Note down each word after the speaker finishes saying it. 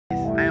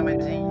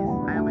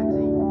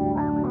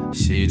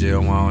She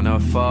just wanna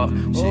fuck,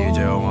 she just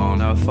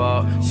wanna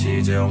fuck,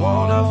 she just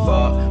wanna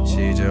fuck,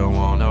 she just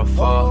wanna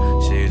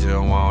fuck, she just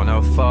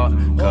wanna fuck.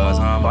 Cause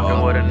I'm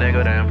fucking with a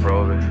nigga, then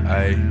prove it.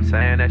 Ayy,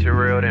 saying that you're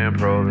real, then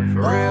prove it.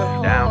 For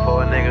real, down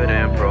for a nigga,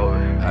 then prove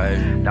it.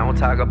 Ayy, don't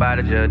talk about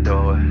it, just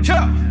do it.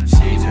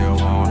 She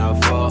just wanna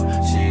fuck,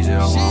 she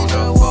just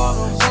wanna fuck,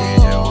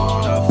 she just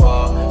wanna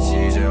fuck,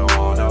 she just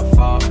wanna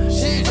fuck,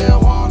 she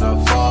just wanna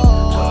fuck.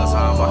 Cause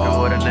I'm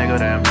fucking with a nigga,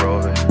 then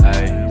prove it.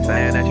 Ayy,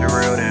 saying that you're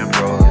real, then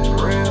prove it.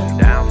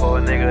 Down for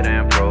a nigga,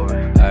 then prove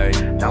it. Ay,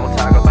 don't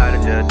talk about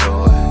it, just do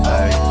it.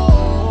 Ay.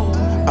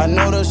 I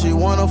know that she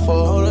wanna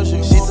fuck.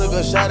 She took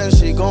a shot and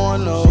she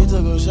going up.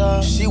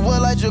 She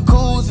wet like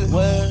jacuzzi.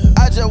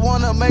 I just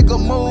wanna make her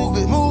move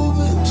it.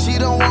 She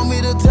don't want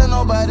me to tell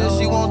nobody.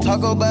 She won't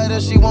talk about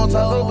it. She won't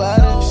talk about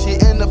it. She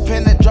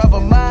independent, drive a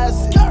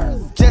Mazda.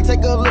 Just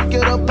take a look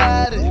at her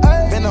body.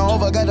 Been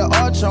over, got the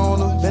arch on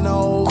her. Been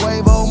on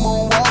Quavo,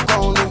 moonwalk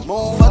on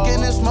her.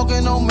 Fucking and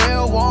smoking no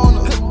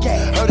marijuana.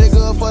 Heard it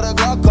good for the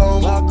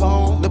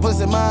glaucoma. The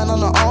pussy mine on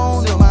the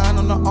owner.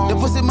 The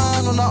pussy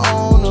mine on the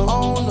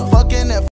owner. Fucking that.